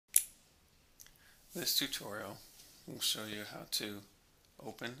This tutorial will show you how to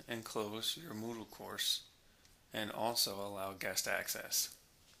open and close your Moodle course and also allow guest access.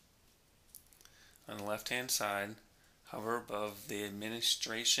 On the left hand side, hover above the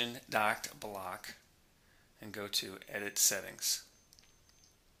Administration Docked block and go to Edit Settings.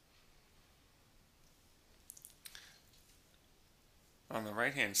 On the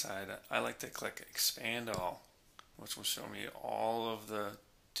right hand side, I like to click Expand All, which will show me all of the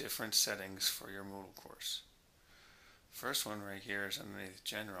different settings for your Moodle course. First one right here is underneath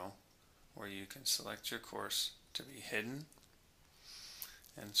General, where you can select your course to be hidden,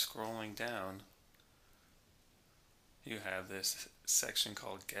 and scrolling down you have this section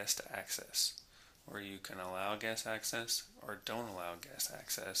called Guest Access, where you can allow guest access or don't allow guest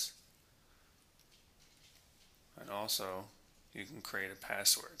access, and also you can create a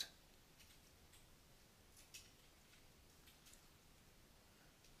password.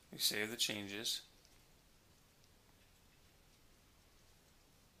 You save the changes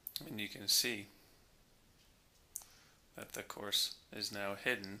and you can see that the course is now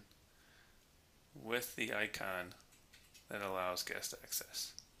hidden with the icon that allows guest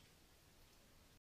access.